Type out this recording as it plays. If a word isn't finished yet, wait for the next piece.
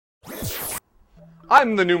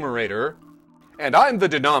I'm the numerator, and I'm the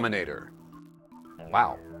denominator.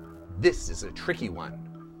 Wow, this is a tricky one.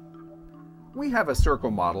 We have a circle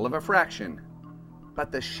model of a fraction, but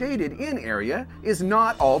the shaded in area is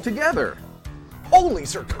not all together. Holy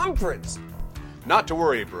circumference! Not to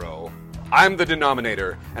worry, bro. I'm the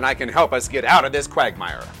denominator, and I can help us get out of this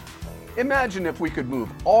quagmire. Imagine if we could move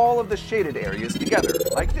all of the shaded areas together,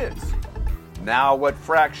 like this. Now what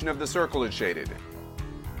fraction of the circle is shaded?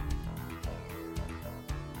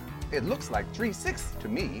 It looks like 3/6 to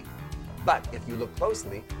me. But if you look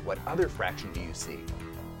closely, what other fraction do you see?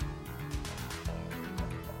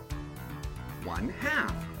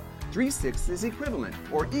 1/2. 3/6 is equivalent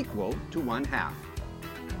or equal to 1/2.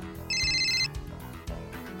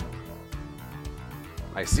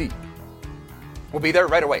 I see. We'll be there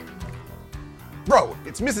right away. Bro,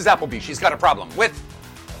 it's Mrs. Appleby. She's got a problem with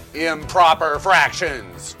improper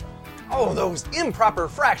fractions. Oh, those improper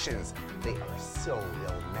fractions. They are so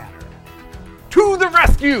ill-mannered. To the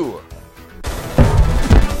rescue!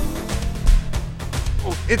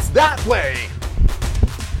 Oh, it's that way!